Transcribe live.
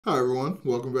Hi everyone,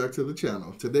 welcome back to the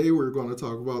channel. Today we're going to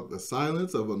talk about The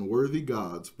Silence of Unworthy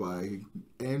Gods by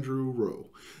Andrew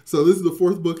Rowe. So this is the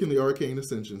fourth book in the Arcane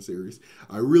Ascension series.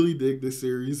 I really dig this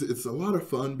series. It's a lot of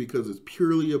fun because it's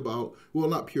purely about, well,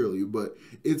 not purely, but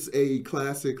it's a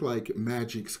classic like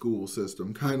magic school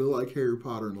system, kind of like Harry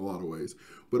Potter in a lot of ways.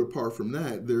 But apart from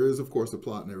that, there is of course a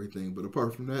plot and everything, but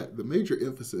apart from that, the major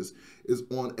emphasis is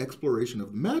on exploration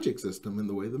of the magic system and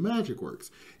the way the magic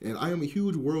works. And I am a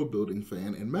huge world building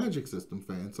fan and magic system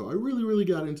fan, so I really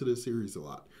got into this series a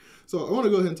lot. So I want to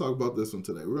go ahead and talk about this one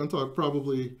today. We're going to talk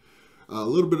probably a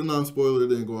little bit of non-spoiler,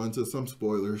 then go into some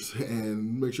spoilers,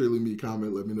 and make sure you leave me a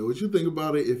comment. Let me know what you think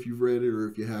about it, if you've read it or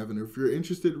if you haven't, or if you're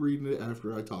interested in reading it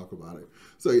after I talk about it.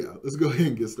 So yeah, let's go ahead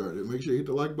and get started. Make sure you hit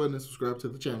the like button and subscribe to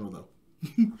the channel though.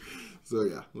 So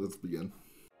yeah, let's begin.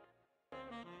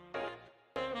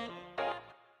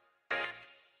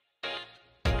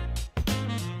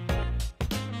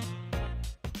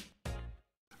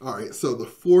 All right, so the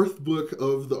fourth book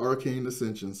of the Arcane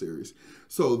Ascension series.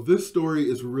 So this story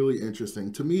is really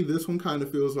interesting. To me, this one kind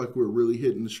of feels like we're really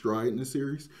hitting the stride in the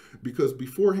series because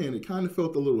beforehand it kind of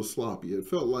felt a little sloppy. It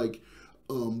felt like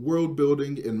world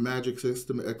building and magic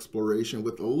system exploration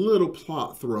with a little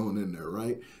plot thrown in there,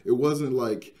 right? It wasn't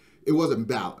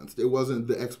balanced. It wasn't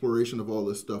the exploration of all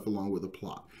this stuff along with a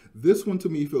plot. This one to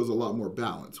me feels a lot more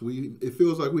balanced. It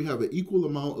feels like we have an equal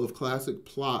amount of classic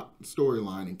plot,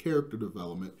 storyline, and character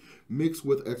development mixed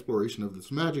with exploration of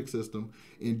this magic system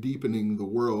and deepening the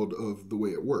world of the way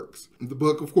it works. The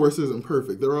book, of course, isn't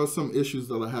perfect. There are some issues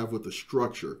that I have with the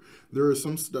structure. There is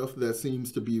some stuff that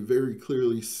seems to be very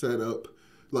clearly set up.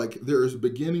 Like there's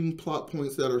beginning plot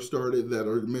points that are started that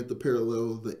are meant to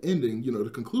parallel the ending, to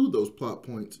conclude those plot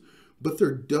points, but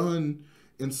they're done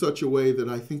in such a way that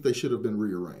I think they should have been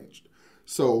rearranged.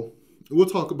 So we'll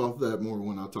talk about that more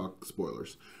when I talk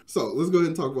spoilers. So let's go ahead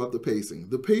and talk about the pacing.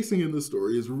 The pacing in the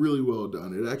story is really well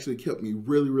done. It actually kept me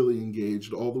really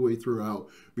engaged all the way throughout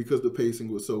because the pacing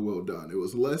was so well done. It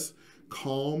was less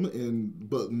calm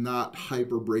but not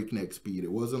hyper breakneck speed.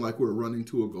 It wasn't like we were running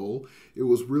to a goal. It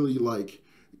was really like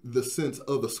the sense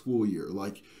of a school year.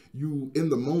 Like in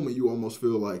the moment, you almost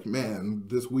feel like, man,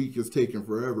 this week is taking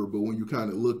forever. But when you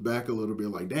kind of look back a little bit,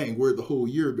 like, dang, where'd the whole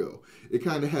year go? It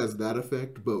kind of has that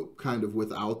effect, but kind of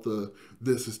without the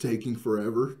this is taking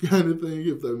forever kind of thing,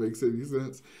 if that makes any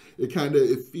sense.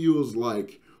 It feels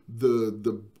like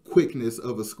the quickness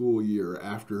of a school year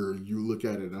after you look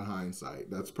at it in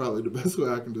hindsight. That's probably the best way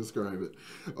I can describe it.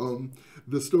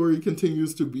 The story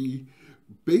continues to be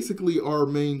basically our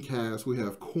main cast. We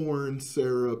have Corn,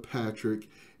 Sarah, Patrick,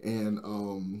 and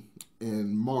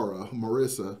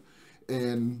Marissa,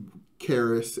 and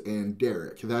Karis and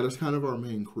Derek. That is kind of our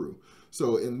main crew.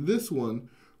 So in this one,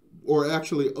 or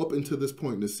actually up until this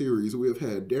point in the series, we have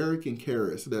had Derek and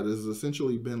Karis that has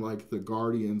essentially been like the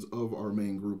guardians of our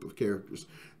main group of characters.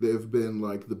 They've been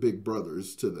like the big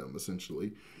brothers to them,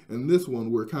 essentially. And this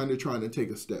one, we're kind of trying to take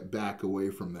a step back away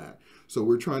from that. So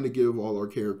we're trying to give all our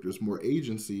characters more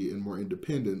agency and more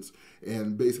independence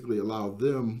and basically allow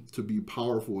them to be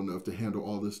powerful enough to handle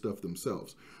all this stuff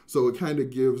themselves. So it kind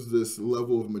of gives this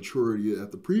level of maturity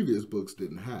that the previous books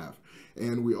didn't have.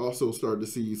 And we also start to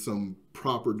see some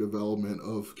proper development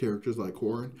of characters like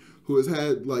Corin, who has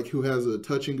a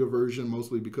touching aversion,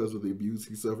 mostly because of the abuse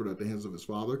he suffered at the hands of his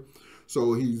father.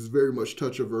 So he's very much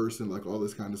touch averse and like all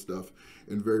this kind of stuff,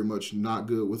 and very much not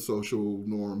good with social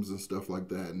norms and stuff like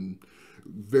that, and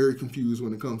very confused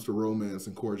when it comes to romance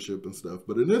and courtship and stuff.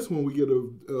 But in this one, we get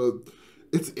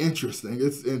it's interesting.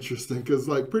 It's interesting because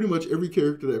like pretty much every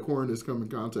character that Corin has come in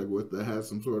contact with that has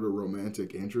some sort of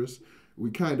romantic interest,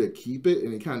 we kind of keep it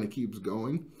and it kind of keeps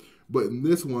going. But in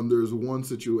this one, there's one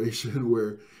situation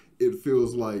where it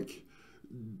feels like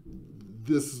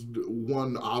this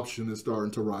one option is starting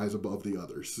to rise above the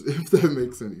others, if that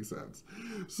makes any sense.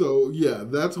 So yeah,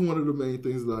 that's one of the main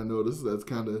things that I noticed that's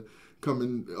kind of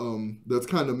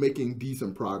making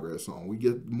decent progress on. We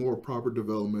get more proper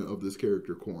development of this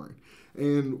character Corin,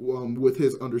 and with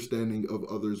his understanding of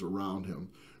others around him,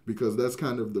 because that's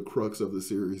kind of the crux of the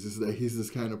series, is that he's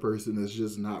this kind of person that's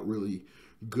just not really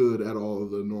good at all of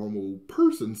the normal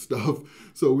person stuff.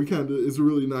 So it's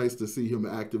really nice to see him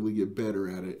actively get better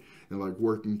at it and like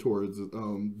working towards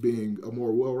being a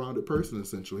more well-rounded person,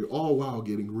 essentially, all while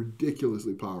getting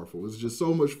ridiculously powerful. It's just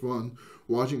so much fun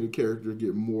watching a character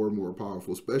get more and more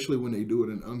powerful, especially when they do it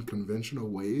in unconventional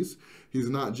ways. He's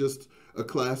not just a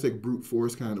classic brute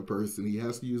force kind of person. He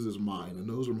has to use his mind, and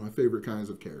those are my favorite kinds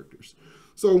of characters.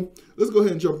 So let's go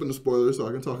ahead and jump into spoilers so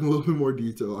I can talk in a little bit more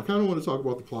detail. I kind of want to talk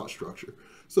about the plot structure.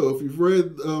 So if you've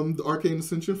read the Arcane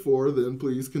Ascension 4, then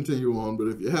please continue on. But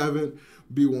if you haven't,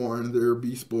 be warned, there'll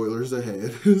be spoilers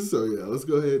ahead. So yeah, let's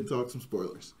go ahead and talk some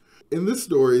spoilers. In this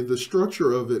story, the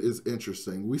structure of it is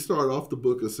interesting. We start off the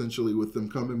book essentially with them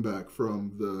coming back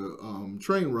from the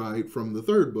train ride from the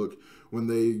third book when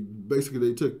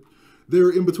they're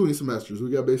in between semesters. We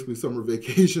got basically summer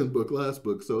vacation book, last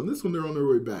book. So in this one, they're on their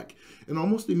way back. And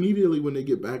almost immediately when they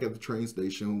get back at the train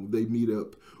station, they meet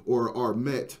up or are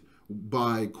met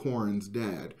by Corrin's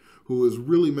dad, who is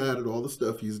really mad at all the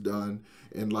stuff he's done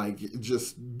and like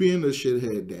just being a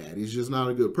shithead dad. He's just not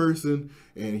a good person,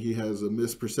 and he has a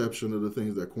misperception of the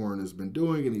things that Corrin has been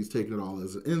doing, and he's taking it all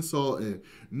as an insult and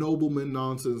nobleman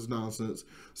nonsense.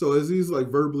 So as he's like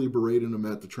verbally berating him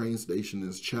at the train station,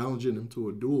 is challenging him to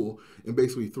a duel and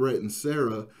basically threatens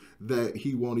Sarah that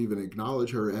he won't even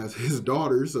acknowledge her as his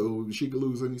daughter, so she could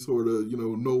lose any sort of,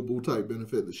 noble type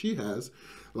benefit that she has.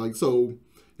 Like, so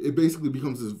it basically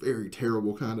becomes this very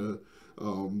terrible kind of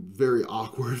very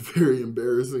awkward, very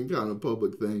embarrassing kind of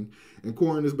public thing. And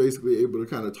Corrin is basically able to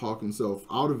kind of talk himself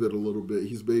out of it a little bit.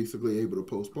 He's basically able to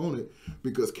postpone it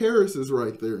because Karis is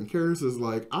right there. And Karis is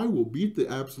like, I will beat the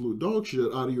absolute dog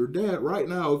shit out of your dad right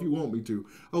now if you want me to.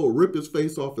 I will rip his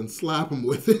face off and slap him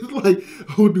with it. Like,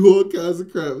 I will do all kinds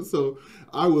of crap. So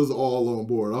I was all on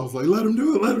board. I was like, let him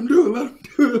do it, let him do it, let him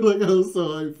do it. Like, I was so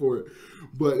hyped for it.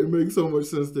 But it makes so much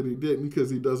sense that he didn't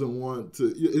because he doesn't want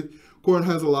to... Corrin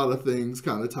has a lot of things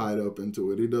kind of tied up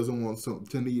into it. He doesn't want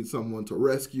to need someone to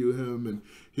rescue him, and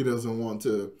he doesn't want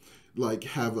to like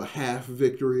have a half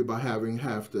victory by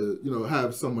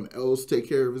have someone else take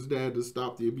care of his dad to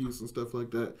stop the abuse and stuff like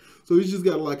that. So he's just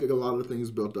got like a lot of things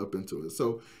built up into it.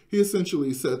 So he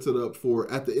essentially sets it up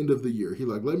for at the end of the year. He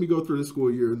like, let me go through the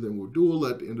school year and then we'll duel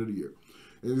at the end of the year.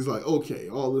 And he's like, okay,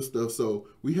 all this stuff. So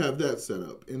we have that set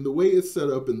up. And the way it's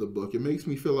set up in the book, it makes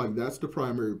me feel like that's the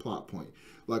primary plot point.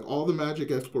 Like all the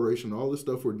magic exploration, all the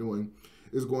stuff we're doing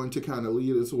is going to kind of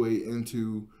lead us way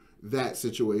into that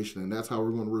situation. And that's how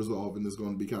we're going to resolve. And it's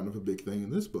going to be kind of a big thing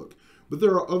in this book. But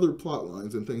there are other plot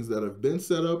lines and things that have been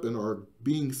set up and are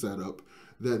being set up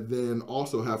that then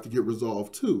also have to get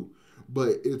resolved too.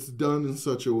 But it's done in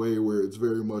such a way where it's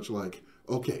very much like,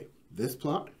 okay, this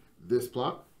plot, this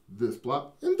plot, this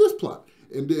plot, and this plot.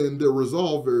 And then they're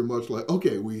resolved very much like,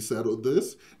 okay, we settled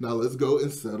this. Now let's go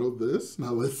and settle this.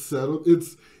 Now let's settle.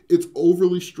 It's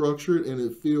overly structured and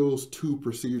it feels too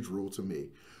procedural to me.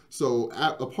 So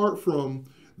apart from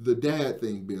the dad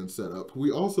thing being set up,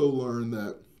 we also learn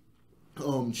that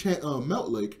Melt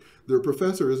Lake, their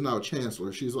professor, is now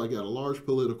chancellor. She's like at a large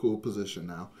political position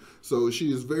now. So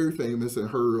she is very famous in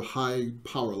her high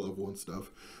power level and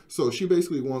stuff. So she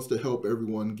basically wants to help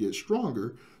everyone get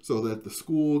stronger so that the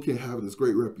school can have this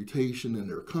great reputation and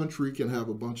their country can have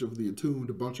a bunch of the attuned,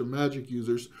 a bunch of magic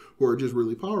users who are just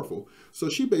really powerful. So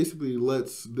she basically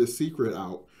lets this secret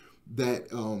out that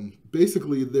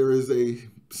basically there is a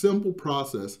simple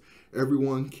process.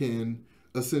 Everyone can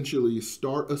essentially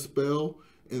start a spell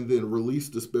and then release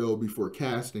the spell before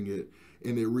casting it,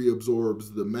 and it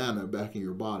reabsorbs the mana back in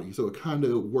your body. So it kind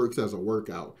of works as a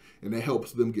workout, and it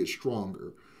helps them get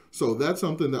stronger. So that's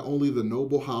something that only the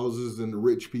noble houses and the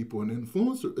rich people and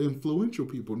influential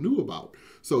people knew about.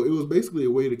 So it was basically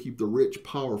a way to keep the rich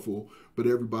powerful, but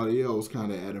everybody else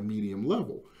kind of at a medium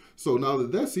level. So now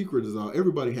that that secret is out,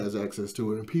 everybody has access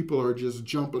to it, and people are just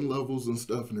jumping levels and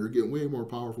stuff, and they're getting way more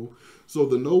powerful. So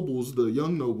the nobles, the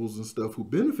young nobles and stuff who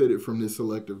benefited from this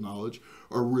selective knowledge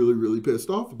are really, really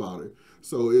pissed off about it.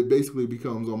 So it basically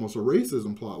becomes almost a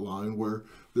racism plot line where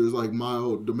there's like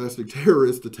mild domestic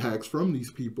terrorist attacks from these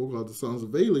people called the Sons of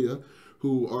Valia,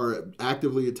 who are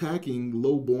actively attacking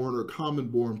low-born or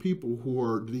common-born people who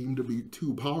are deemed to be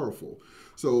too powerful.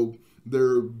 So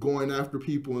they're going after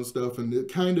people and stuff, and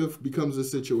it kind of becomes a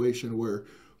situation where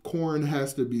Corrin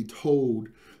has to be told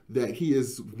that he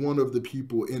is one of the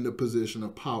people in a position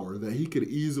of power, that he could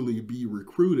easily be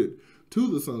recruited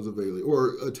to the Sons of Valia,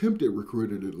 or attempted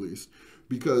recruited at least,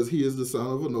 because he is the son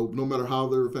of a noble. No matter how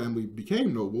their family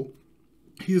became noble,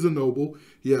 he's a noble.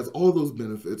 He has all those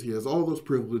benefits. He has all those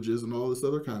privileges and all this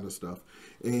other kind of stuff.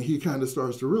 And he kind of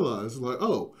starts to realize, like,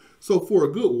 oh, so for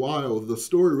a good while, the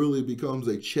story really becomes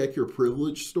a check your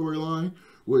privilege storyline,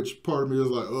 which part of me is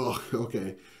like, oh,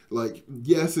 okay. Like,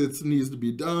 yes, it needs to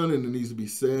be done and it needs to be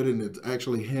said, and it's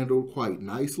actually handled quite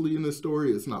nicely in the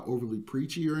story. It's not overly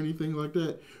preachy or anything like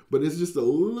that, but it's just a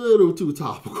little too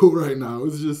topical right now.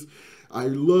 It's just, I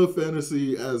love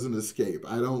fantasy as an escape.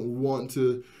 I don't want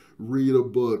to read a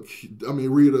book,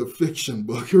 read a fiction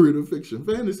book, read a fiction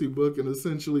fantasy book, and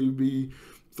essentially be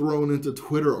thrown into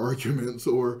Twitter arguments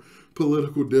or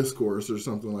political discourse or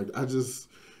something like that.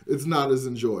 It's not as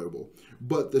enjoyable.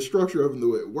 But the structure of it, the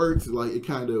way it works, like it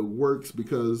kind of works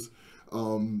because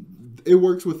it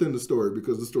works within the story,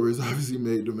 because the story is obviously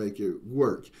made to make it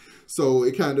work. So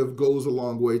it kind of goes a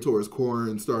long way towards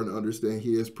Corin starting to understand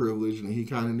he is privileged, and he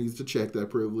kind of needs to check that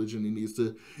privilege, and he needs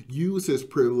to use his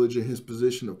privilege and his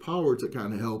position of power to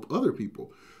kind of help other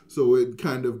people. So it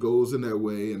kind of goes in that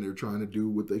way, and they're trying to do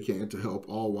what they can to help,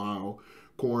 all while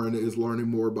Corin is learning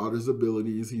more about his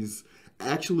abilities. He's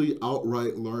actually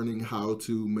outright learning how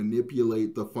to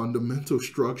manipulate the fundamental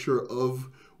structure of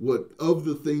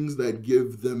the things that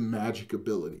give them magic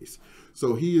abilities.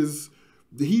 So there's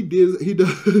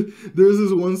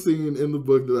this one scene in the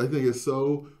book that I think is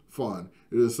so fun.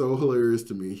 It is so hilarious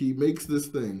to me. He makes this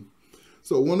thing.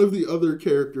 So one of the other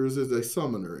characters is a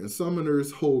summoner, and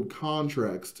summoners hold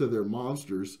contracts to their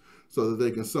monsters so that they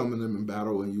can summon them in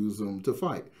battle and use them to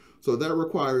fight. So that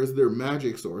requires their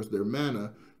magic source, their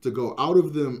mana, to go out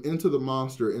of them into the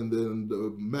monster, and then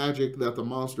the magic that the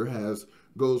monster has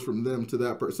goes from them to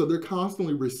that person. So they're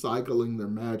constantly recycling their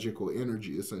magical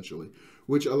energy, essentially,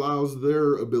 which allows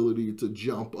their ability to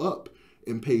jump up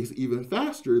and pace even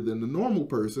faster than the normal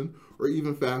person, or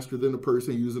even faster than the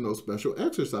person using those special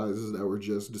exercises that were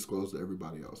just disclosed to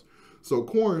everybody else. So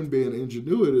Corin, being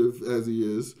ingenuitive as he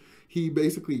is, he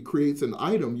basically creates an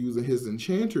item using his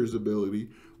enchanter's ability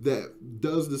that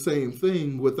does the same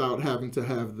thing without having to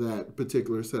have that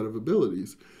particular set of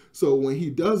abilities. So when he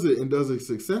does it and does it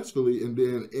successfully, and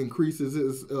then increases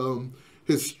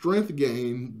his strength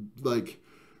gain like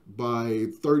by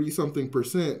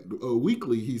 30-something%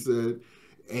 weekly, he said,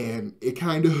 and it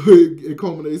kind of it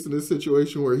culminates in this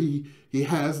situation where he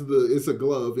has it's a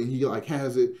glove, and he like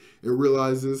has it and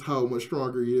realizes how much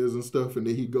stronger he is and stuff, and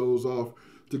then he goes off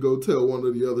to go tell one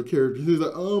of the other characters. He's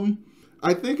like,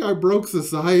 I think I broke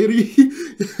society.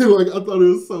 Like, I thought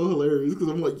it was so hilarious, because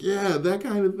I'm like, yeah, that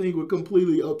kind of thing would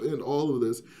completely upend all of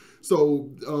this. So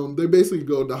they basically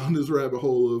go down this rabbit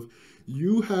hole of,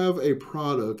 you have a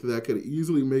product that could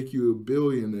easily make you a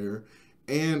billionaire,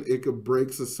 and it could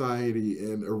break society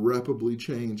and irreparably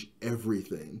change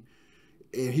everything.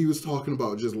 And he was talking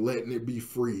about just letting it be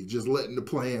free, just letting the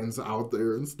plans out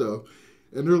there and stuff.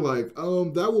 And they're like,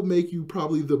 that will make you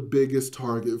probably the biggest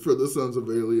target for the Sons of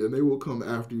Aelia, and they will come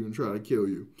after you and try to kill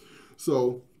you.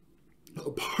 So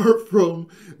apart from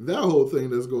that whole thing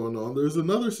that's going on, there's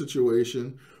another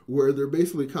situation where they're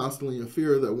basically constantly in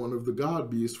fear that one of the god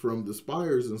beasts from the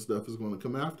spires and stuff is going to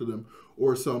come after them,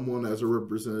 or someone as a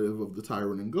representative of the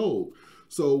Tyrant in Gold.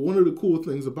 So one of the cool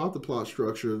things about the plot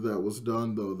structure that was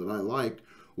done, though, that I liked,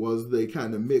 was they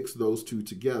kind of mixed those two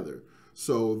together.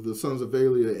 So the Sons of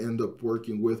Aelia end up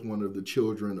working with one of the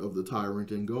children of the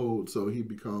Tyrant in Gold, so he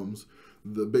becomes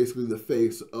basically the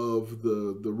face of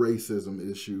the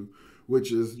racism issue,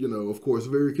 which is, of course,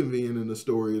 very convenient in the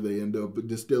story. They end up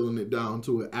distilling it down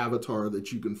to an avatar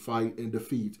that you can fight and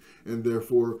defeat, and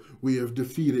therefore we have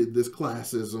defeated this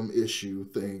classism issue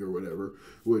thing or whatever,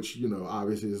 which,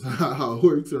 obviously is not how it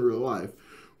works in real life,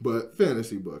 but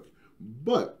fantasy book.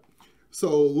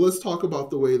 So let's talk about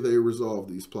the way they resolve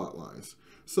these plot lines.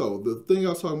 So the thing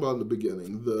I was talking about in the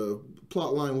beginning, the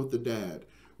plot line with the dad,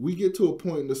 we get to a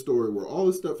point in the story where all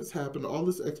this stuff has happened, all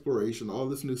this exploration, all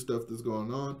this new stuff that's going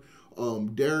on.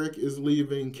 Derek is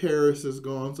leaving, Karis is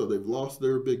gone, so they've lost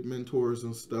their big mentors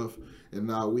and stuff, and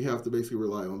now we have to basically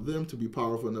rely on them to be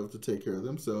powerful enough to take care of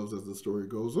themselves as the story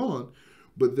goes on.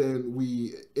 But then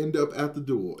we end up at the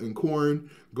duel, and Corin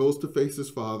goes to face his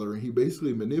father, and he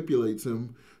basically manipulates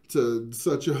him to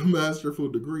such a masterful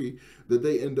degree that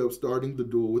they end up starting the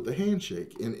duel with a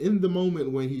handshake. And in the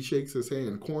moment when he shakes his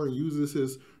hand, Corin uses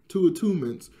his 2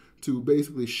 attunements to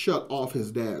basically shut off his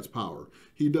dad's power.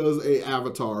 He does a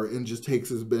avatar and just takes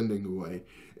his bending away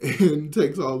and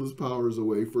takes all his powers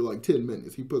away for like 10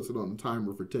 minutes. He puts it on the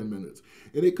timer for 10 minutes.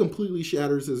 And it completely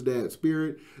shatters his dad's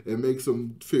spirit and makes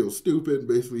him feel stupid.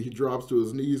 Basically, he drops to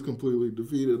his knees completely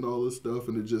defeated and all this stuff.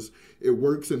 And it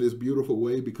works in this beautiful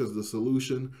way because the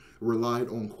solution relied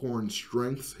on Corin's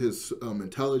strengths, his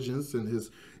intelligence and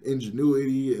his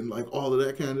ingenuity and like all of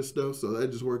that kind of stuff. So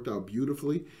that just worked out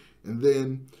beautifully. And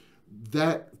then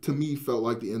that, to me, felt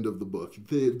like the end of the book.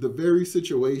 The very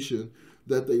situation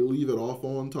that they leave it off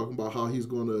on, talking about how he's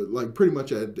going to, like, pretty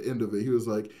much at the end of it, he was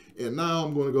like, and now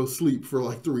I'm going to go sleep for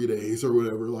like 3 days or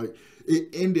whatever. Like, it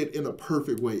ended in a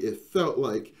perfect way. It felt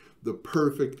like the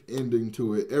perfect ending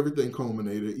to it. Everything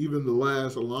culminated. Even the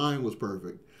last line was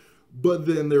perfect. But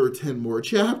then there were 10 more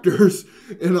chapters,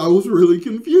 and I was really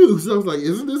confused. I was like,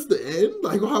 isn't this the end?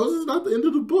 Like, how is this not the end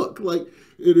of the book? Like,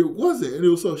 it wasn't, and it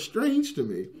was so strange to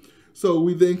me. So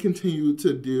we then continued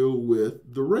to deal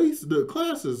with the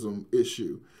classism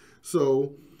issue.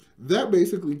 So that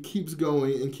basically keeps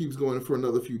going and keeps going for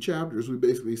another few chapters. We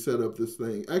basically set up this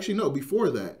thing. Actually, no, before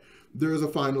that, there's a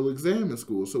final exam in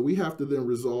school. So we have to then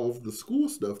resolve the school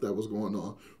stuff that was going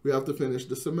on. We have to finish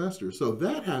the semester. So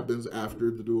that happens after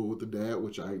the duel with the dad,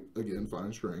 which I, again,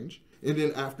 find strange. And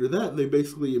then after that, they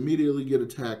basically immediately get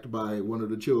attacked by one of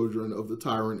the children of the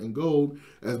Tyrant in Gold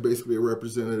as basically a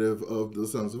representative of the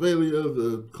Sons of Alia,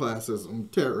 the classism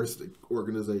terrorist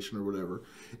organization or whatever.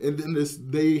 And then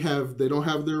they don't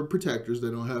have their protectors.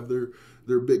 They don't have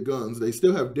their big guns. They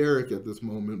still have Derek at this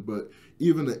moment, but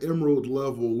even the Emerald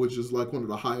level, which is like one of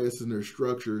the highest in their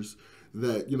structures,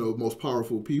 that, you know, most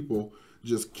powerful people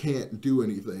just can't do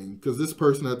anything. Because this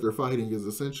person that they're fighting is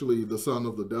essentially the son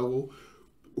of the devil,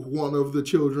 one of the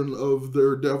children of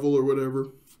their devil or whatever.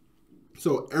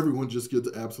 So everyone just gets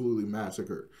absolutely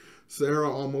massacred. Sarah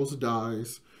almost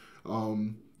dies.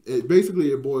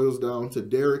 It boils down to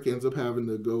Derek ends up having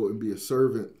to go and be a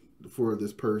servant for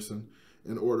this person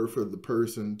in order for the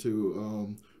person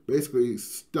to basically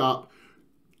stop.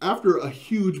 After a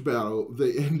huge battle,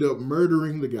 they end up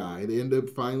murdering the guy. They end up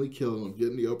finally killing him,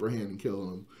 getting the upper hand and killing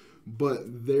him.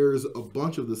 But there's a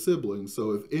bunch of the siblings,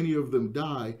 so if any of them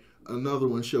die, another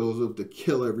one shows up to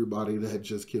kill everybody that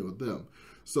just killed them.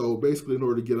 So basically, in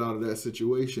order to get out of that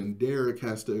situation, Derek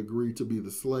has to agree to be the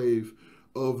slave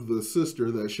of the sister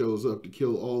that shows up to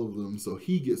kill all of them, so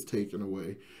he gets taken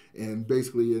away. And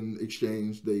basically, in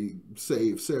exchange, they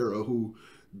save Sarah, who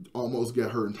almost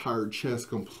got her entire chest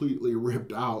completely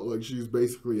ripped out. Like, she's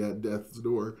basically at death's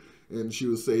door, and she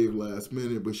was saved last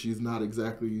minute, but she's not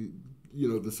exactly, you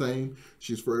know, the same.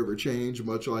 She's forever changed,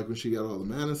 much like when she got all the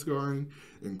mana scarring.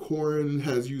 And Corrin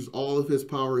has used all of his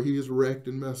power. He is wrecked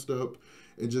and messed up.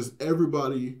 And just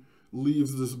everybody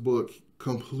leaves this book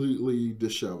completely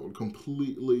disheveled,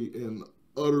 completely and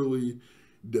utterly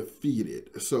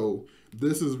defeated. So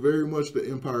this is very much the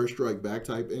Empire Strike Back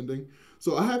type ending.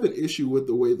 So I have an issue with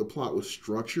the way the plot was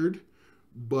structured,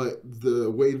 but the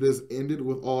way this ended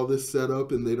with all this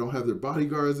setup, and they don't have their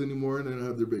bodyguards anymore, and they don't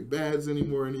have their big bads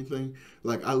anymore or anything,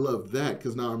 like, I love that,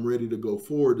 because now I'm ready to go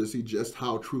forward to see just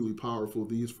how truly powerful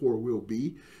these four will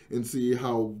be and see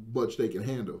how much they can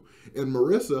handle. And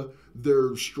Marissa,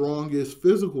 their strongest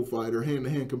physical fighter,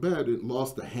 hand-to-hand combatant,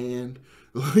 lost a hand.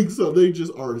 Like, so they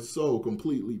just are so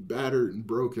completely battered and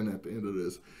broken at the end of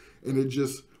this. And it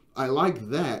just, I like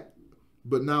that.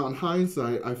 But now in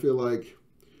hindsight, I feel like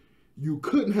you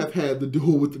couldn't have had the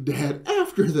duel with the dad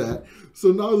after that. So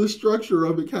now the structure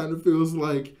of it kind of feels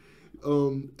like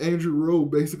Andrew Rowe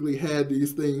basically had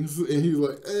these things, and he's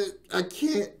like, I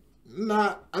can't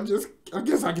not, I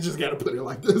guess I just got to put it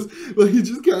like this. Like, he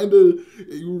just kind of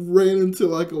ran into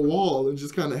like a wall and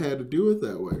just kind of had to do it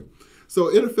that way. So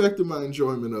it affected my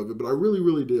enjoyment of it, but I really,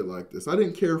 really did like this. I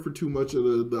didn't care for too much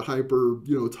of the hyper,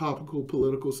 you know, topical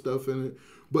political stuff in it,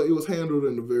 but it was handled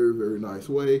in a very, very nice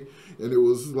way, and it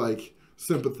was like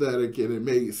sympathetic, and it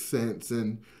made sense.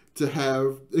 And to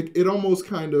have it almost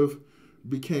kind of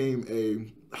became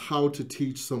a how to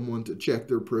teach someone to check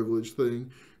their privilege thing,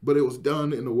 but it was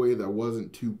done in a way that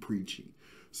wasn't too preachy.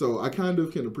 So I kind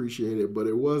of can appreciate it, but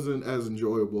it wasn't as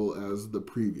enjoyable as the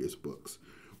previous books.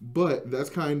 But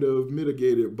that's kind of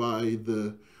mitigated by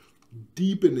the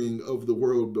deepening of the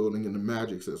world building and the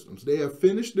magic systems. They have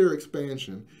finished their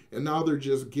expansion, and now they're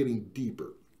just getting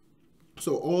deeper.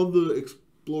 So all the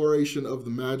exploration of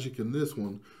the magic in this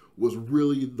one was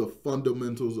really the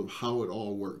fundamentals of how it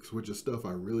all works, which is stuff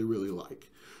I really, really like.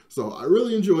 So I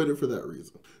really enjoyed it for that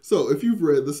reason. So if you've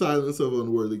read The Silence of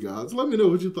Unworthy Gods, let me know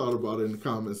what you thought about it in the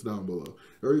comments down below.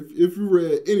 Or if you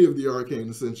read any of the Arcane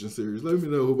Ascension series, let me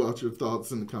know about your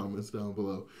thoughts in the comments down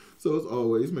below. So as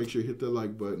always, make sure you hit that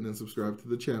like button and subscribe to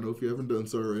the channel if you haven't done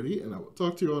so already. And I will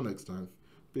talk to you all next time.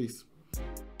 Peace.